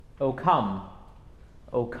O come,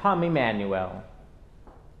 Emmanuel.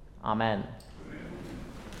 Amen.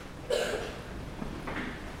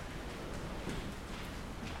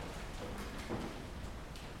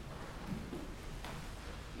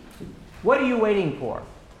 What are you waiting for?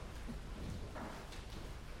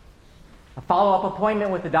 A follow-up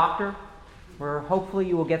appointment with the doctor, where hopefully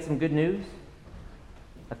you will get some good news?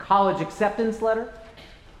 A college acceptance letter?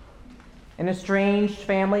 An estranged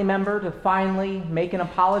family member to finally make an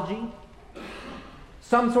apology?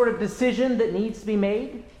 Some sort of decision that needs to be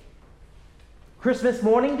made? Christmas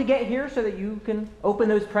morning to get here so that you can open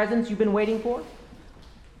those presents you've been waiting for?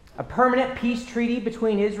 A permanent peace treaty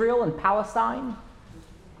between Israel and Palestine?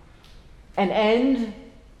 An end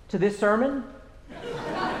to this sermon?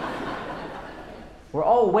 We're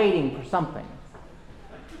all waiting for something.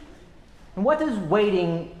 And what does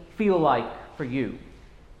waiting feel like for you?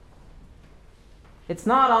 It's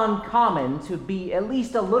not uncommon to be at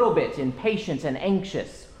least a little bit impatient and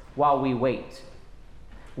anxious while we wait.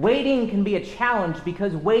 Waiting can be a challenge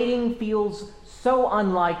because waiting feels so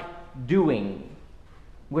unlike doing,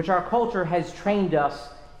 which our culture has trained us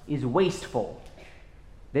is wasteful.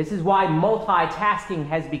 This is why multitasking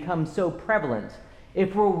has become so prevalent.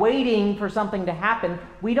 If we're waiting for something to happen,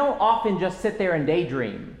 we don't often just sit there and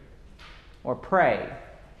daydream or pray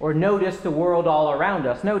or notice the world all around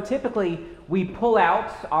us. No, typically we pull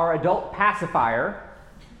out our adult pacifier,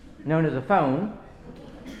 known as a phone,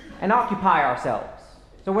 and occupy ourselves.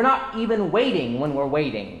 So we're not even waiting when we're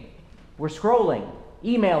waiting. We're scrolling,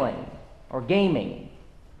 emailing, or gaming.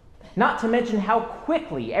 Not to mention how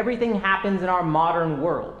quickly everything happens in our modern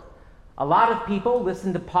world. A lot of people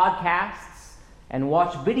listen to podcasts and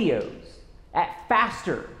watch videos at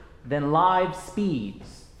faster than live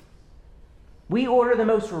speeds. We order the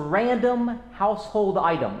most random household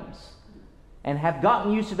items and have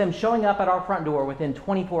gotten used to them showing up at our front door within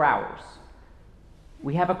 24 hours.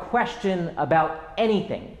 We have a question about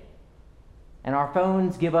anything, and our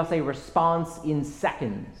phones give us a response in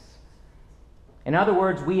seconds. In other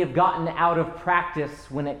words, we have gotten out of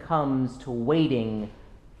practice when it comes to waiting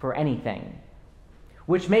for anything,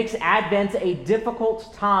 which makes Advent a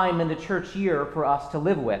difficult time in the church year for us to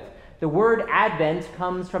live with. The word Advent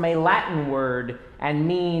comes from a Latin word and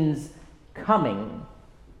means coming.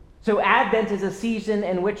 So Advent is a season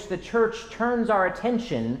in which the church turns our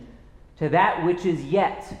attention to that which is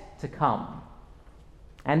yet to come.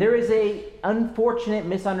 And there is an unfortunate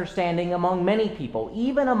misunderstanding among many people,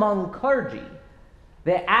 even among clergy,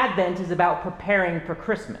 that Advent is about preparing for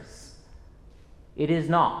Christmas. It is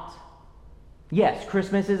not. Yes,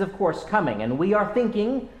 Christmas is of course coming, and we are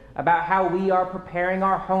thinking about how we are preparing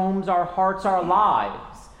our homes, our hearts, our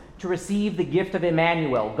lives to receive the gift of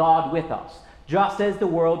Emmanuel, God with us, just as the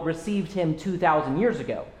world received him 2,000 years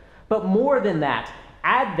ago. But more than that,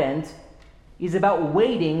 Advent is about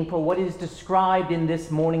waiting for what is described in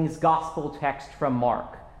this morning's gospel text from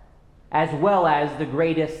Mark, as well as the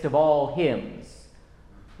greatest of all hymns.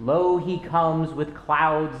 Lo, he comes with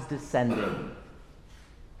clouds descending.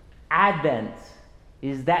 Advent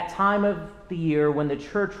is that time of the year when the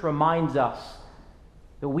church reminds us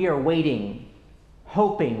that we are waiting,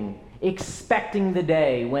 hoping, expecting the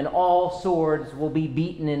day when all swords will be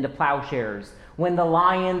beaten into plowshares, when the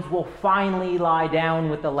lions will finally lie down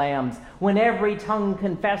with the lambs, when every tongue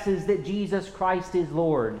confesses that Jesus Christ is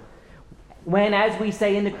Lord, when, as we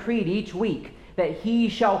say in the Creed each week, that he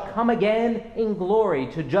shall come again in glory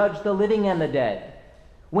to judge the living and the dead,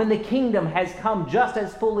 when the kingdom has come just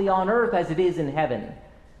as fully on earth as it is in heaven,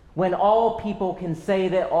 when all people can say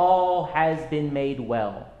that all has been made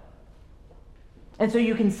well. And so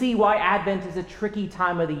you can see why Advent is a tricky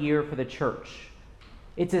time of the year for the church.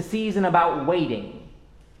 It's a season about waiting,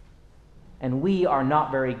 and we are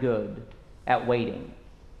not very good at waiting.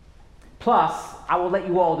 Plus, I will let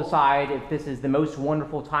you all decide if this is the most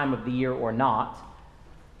wonderful time of the year or not,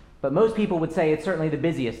 but most people would say it's certainly the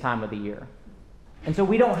busiest time of the year. And so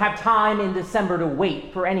we don't have time in December to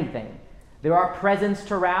wait for anything. There are presents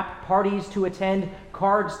to wrap, parties to attend,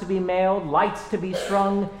 cards to be mailed, lights to be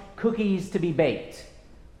strung, cookies to be baked.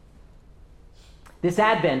 This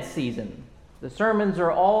Advent season, the sermons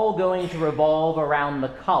are all going to revolve around the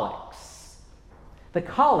collects. The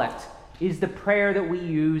collect is the prayer that we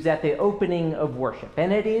use at the opening of worship,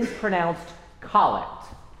 and it is pronounced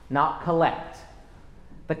collect, not collect.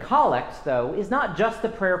 The collect, though, is not just the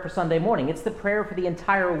prayer for Sunday morning, it's the prayer for the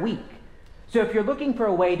entire week. So if you're looking for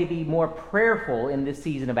a way to be more prayerful in this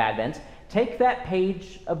season of Advent, take that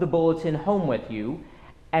page of the bulletin home with you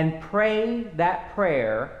and pray that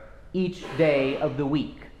prayer each day of the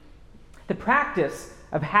week. The practice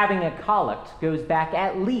of having a collect goes back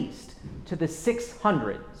at least to the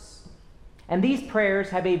 600s. And these prayers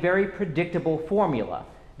have a very predictable formula.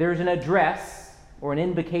 There's an address or an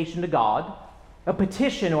invocation to God, a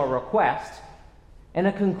petition or request, and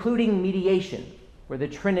a concluding mediation where the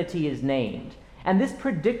Trinity is named. And this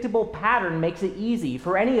predictable pattern makes it easy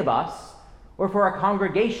for any of us or for a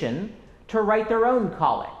congregation to write their own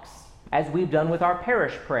collects, as we've done with our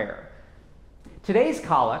parish prayer. Today's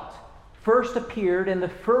collect first appeared in the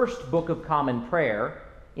first Book of Common Prayer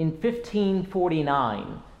in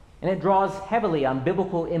 1549, and it draws heavily on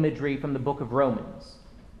biblical imagery from the book of Romans.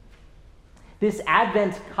 This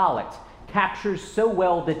Advent collect captures so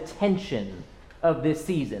well the tension of this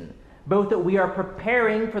season, both that we are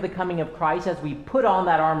preparing for the coming of Christ as we put on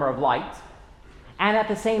that armor of light, and at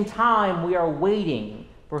the same time we are waiting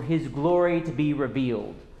for his glory to be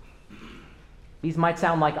revealed. These might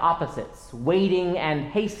sound like opposites, waiting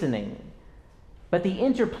and hastening, but the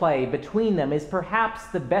interplay between them is perhaps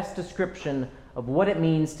the best description of what it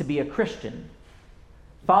means to be a Christian.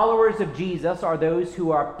 Followers of Jesus are those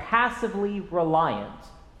who are passively reliant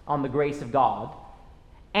on the grace of God,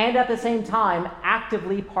 and at the same time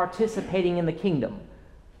actively participating in the kingdom.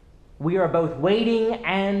 We are both waiting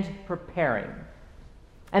and preparing.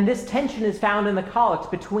 And this tension is found in the collect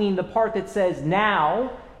between the part that says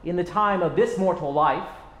now, in the time of this mortal life,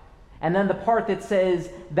 and then the part that says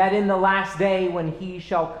that in the last day when he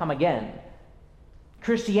shall come again.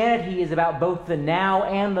 Christianity is about both the now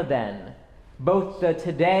and the then, both the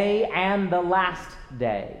today and the last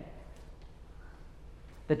day.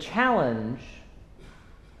 The challenge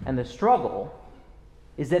and the struggle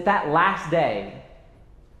is that last day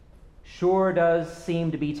sure does seem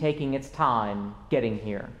to be taking its time getting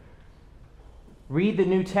here. Read the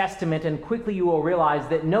New Testament and quickly you will realize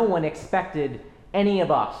that no one expected any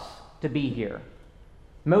of us to be here.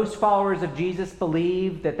 Most followers of Jesus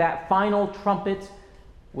believed that final trumpet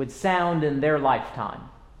would sound in their lifetime,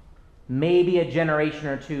 maybe a generation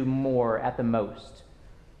or two more at the most.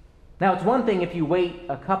 Now, it's one thing if you wait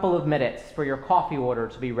a couple of minutes for your coffee order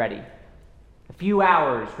to be ready, a few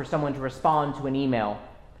hours for someone to respond to an email,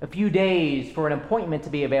 a few days for an appointment to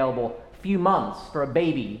be available, a few months for a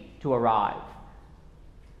baby to arrive.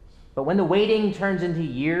 But when the waiting turns into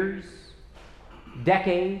years,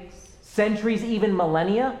 decades, centuries, even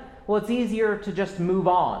millennia, well, it's easier to just move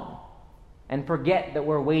on and forget that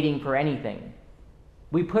we're waiting for anything.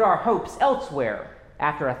 We put our hopes elsewhere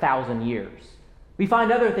after 1,000 years. We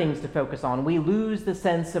find other things to focus on. We lose the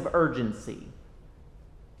sense of urgency.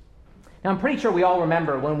 Now, I'm pretty sure we all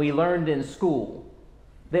remember when we learned in school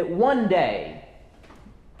that one day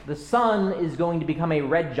the sun is going to become a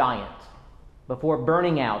red giant before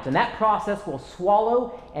burning out, and that process will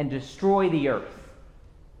swallow and destroy the earth.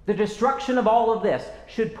 The destruction of all of this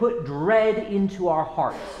should put dread into our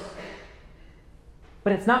hearts.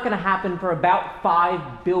 But it's not going to happen for about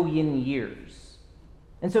 5 billion years.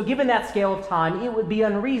 And so given that scale of time, it would be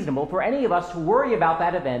unreasonable for any of us to worry about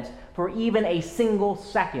that event for even a single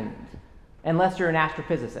second, unless you're an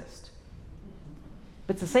astrophysicist.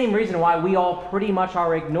 It's the same reason why we all pretty much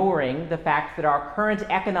are ignoring the fact that our current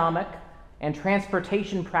economic and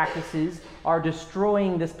transportation practices are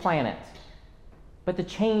destroying this planet. But the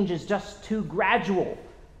change is just too gradual.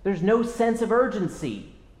 There's no sense of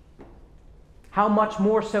urgency. How much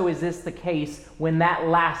more so is this the case when that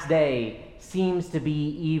last day seems to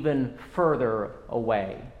be even further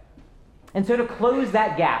away? And so to close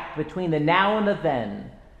that gap between the now and the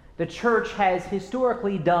then, the church has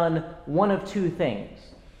historically done one of two things.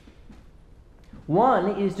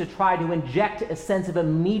 One is to try to inject a sense of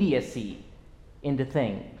immediacy into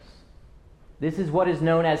things. This is what is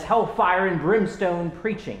known as hellfire and brimstone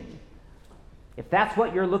preaching. If that's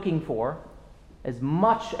what you're looking for, as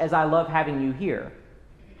much as I love having you here,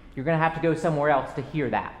 you're going to have to go somewhere else to hear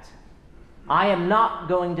that. I am not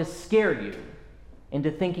going to scare you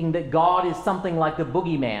into thinking that God is something like the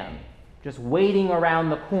boogeyman, just waiting around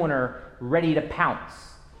the corner, ready to pounce.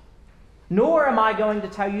 Nor am I going to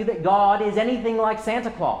tell you that God is anything like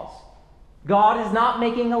Santa Claus. God is not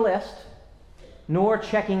making a list, nor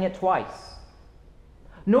checking it twice.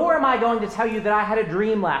 Nor am I going to tell you that I had a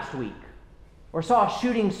dream last week, or saw a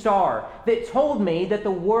shooting star that told me that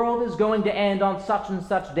the world is going to end on such and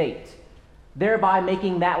such date, thereby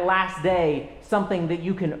making that last day something that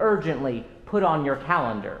you can urgently put on your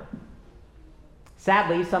calendar.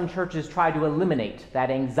 Sadly, some churches try to eliminate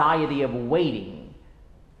that anxiety of waiting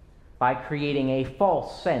by creating a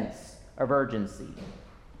false sense of urgency.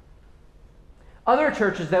 Other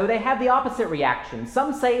churches, though, they have the opposite reaction.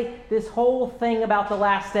 Some say this whole thing about the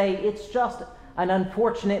last day, it's just an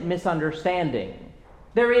unfortunate misunderstanding.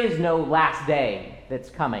 There is no last day that's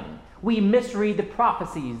coming. We misread the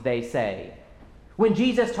prophecies, they say. When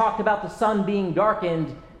Jesus talked about the sun being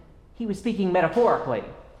darkened, he was speaking metaphorically.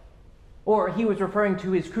 Or he was referring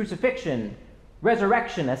to his crucifixion,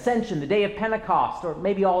 resurrection, ascension, the day of Pentecost, or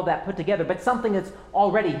maybe all of that put together, but something that's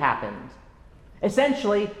already happened.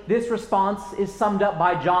 Essentially, this response is summed up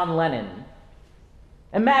by John Lennon.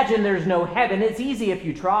 Imagine there's no heaven. It's easy if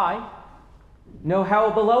you try. No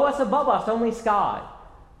hell below us, above us, only sky.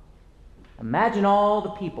 Imagine all the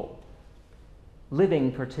people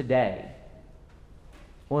living for today.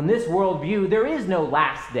 Well, in this worldview, there is no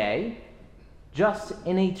last day, just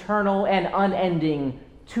an eternal and unending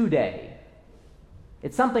today.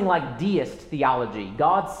 It's something like deist theology.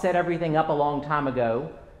 God set everything up a long time ago.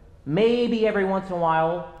 Maybe every once in a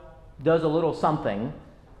while does a little something,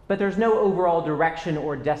 but there's no overall direction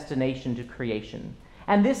or destination to creation.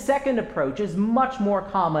 And this second approach is much more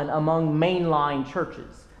common among mainline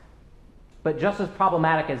churches, but just as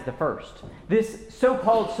problematic as the first. This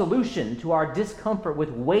so-called solution to our discomfort with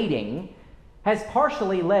waiting has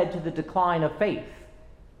partially led to the decline of faith.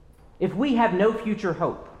 If we have no future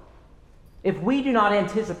hope, if we do not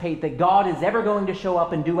anticipate that God is ever going to show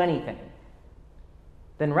up and do anything,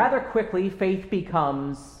 then rather quickly faith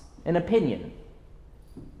becomes an opinion,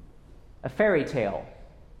 a fairy tale,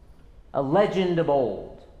 a legend of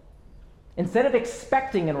old. Instead of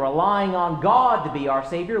expecting and relying on God to be our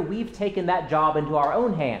Savior, we've taken that job into our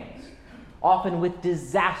own hands, often with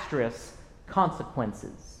disastrous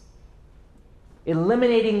consequences.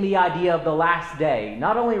 Eliminating the idea of the last day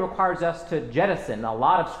not only requires us to jettison a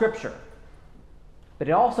lot of Scripture, but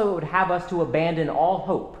it also would have us to abandon all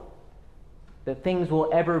hope that things will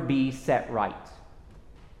ever be set right.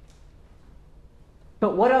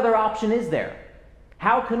 But what other option is there?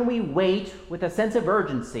 How can we wait with a sense of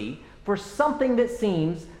urgency for something that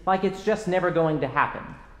seems like it's just never going to happen?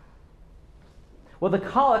 Well, the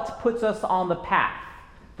Collect puts us on the path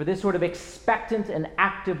for this sort of expectant and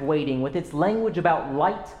active waiting with its language about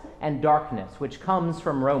light and darkness, which comes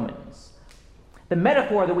from Romans. The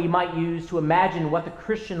metaphor that we might use to imagine what the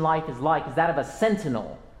Christian life is like is that of a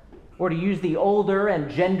sentinel, or to use the older and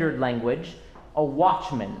gendered language, a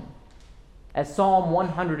watchman. As Psalm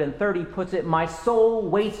 130 puts it, "My soul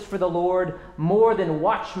waits for the Lord more than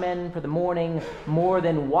watchmen for the morning, more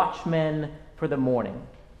than watchmen for the morning."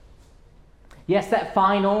 Yes, that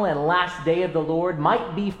final and last day of the Lord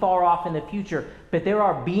might be far off in the future, but there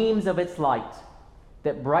are beams of its light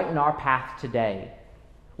that brighten our path today.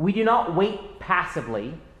 We do not wait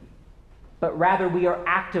passively, but rather we are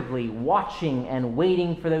actively watching and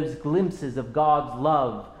waiting for those glimpses of God's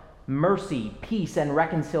love, mercy, peace, and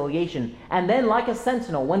reconciliation. And then, like a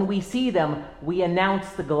sentinel, when we see them, we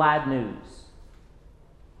announce the glad news.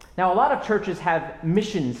 Now, a lot of churches have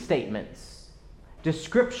mission statements,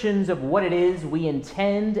 descriptions of what it is we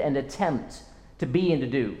intend and attempt to be and to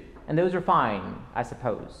do. And those are fine, I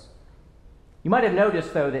suppose. You might have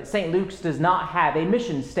noticed, though, that St. Luke's does not have a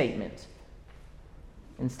mission statement.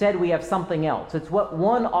 Instead, we have something else. It's what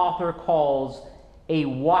one author calls a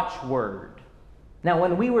watchword. Now,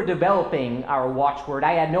 when we were developing our watchword,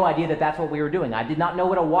 I had no idea that that's what we were doing. I did not know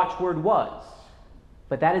what a watchword was.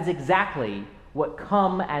 But that is exactly what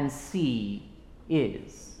come and see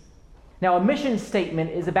is. Now, a mission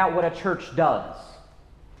statement is about what a church does.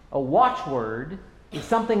 A watchword is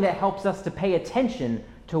something that helps us to pay attention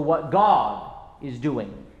to what God is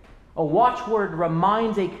doing. A watchword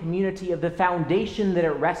reminds a community of the foundation that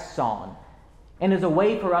it rests on and is a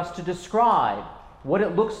way for us to describe what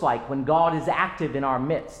it looks like when God is active in our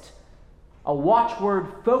midst. A watchword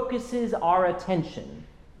focuses our attention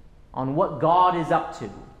on what God is up to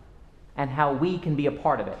and how we can be a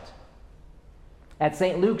part of it. At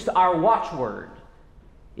St. Luke's, our watchword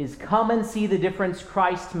is come and see the difference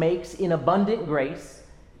Christ makes in abundant grace,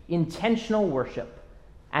 intentional worship,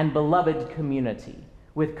 and beloved community,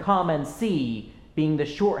 with come and see being the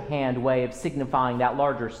shorthand way of signifying that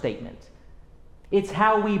larger statement. It's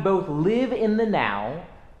how we both live in the now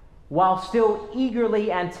while still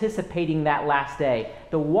eagerly anticipating that last day.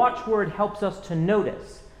 The watchword helps us to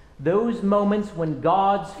notice those moments when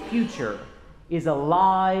God's future is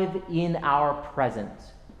alive in our present.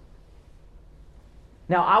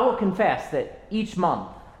 Now, I will confess that each month,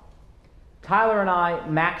 Tyler and I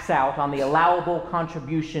max out on the allowable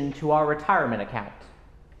contribution to our retirement account.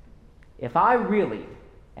 If I really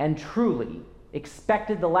and truly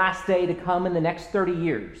expected the last day to come in the next 30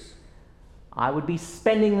 years, I would be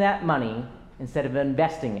spending that money instead of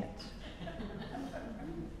investing it.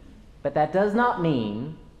 But that does not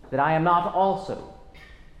mean that I am not also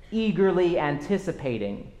eagerly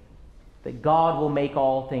anticipating that God will make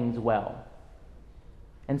all things well.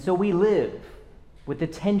 And so we live with the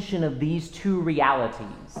tension of these two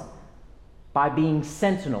realities by being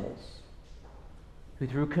sentinels who,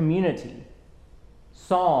 through community,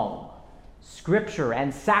 song, scripture,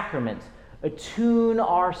 and sacrament, attune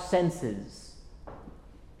our senses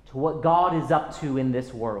to what God is up to in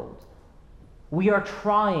this world. We are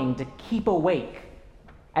trying to keep awake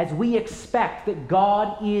as we expect that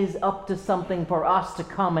God is up to something for us to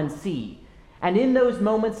come and see. And in those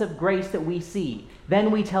moments of grace that we see,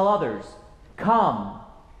 then we tell others, come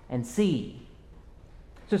and see.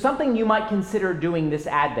 So something you might consider doing this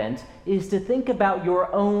Advent is to think about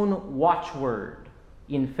your own watchword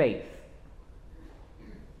in faith.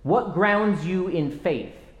 What grounds you in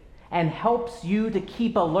faith and helps you to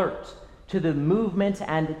keep alert to the movement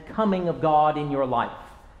and coming of God in your life?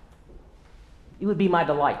 It would be my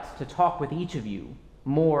delight to talk with each of you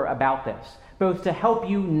more about this, both to help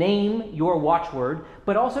you name your watchword,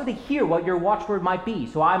 but also to hear what your watchword might be,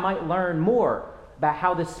 so I might learn more about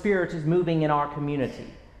how the Spirit is moving in our community.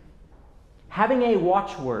 Having a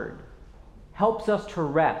watchword helps us to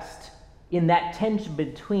rest in that tension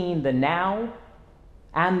between the now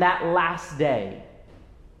and that last day,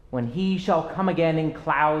 when he shall come again in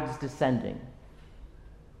clouds descending.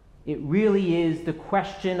 It really is the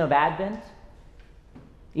question of Advent.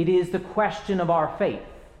 It is the question of our faith.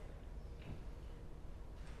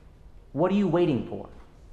 What are you waiting for?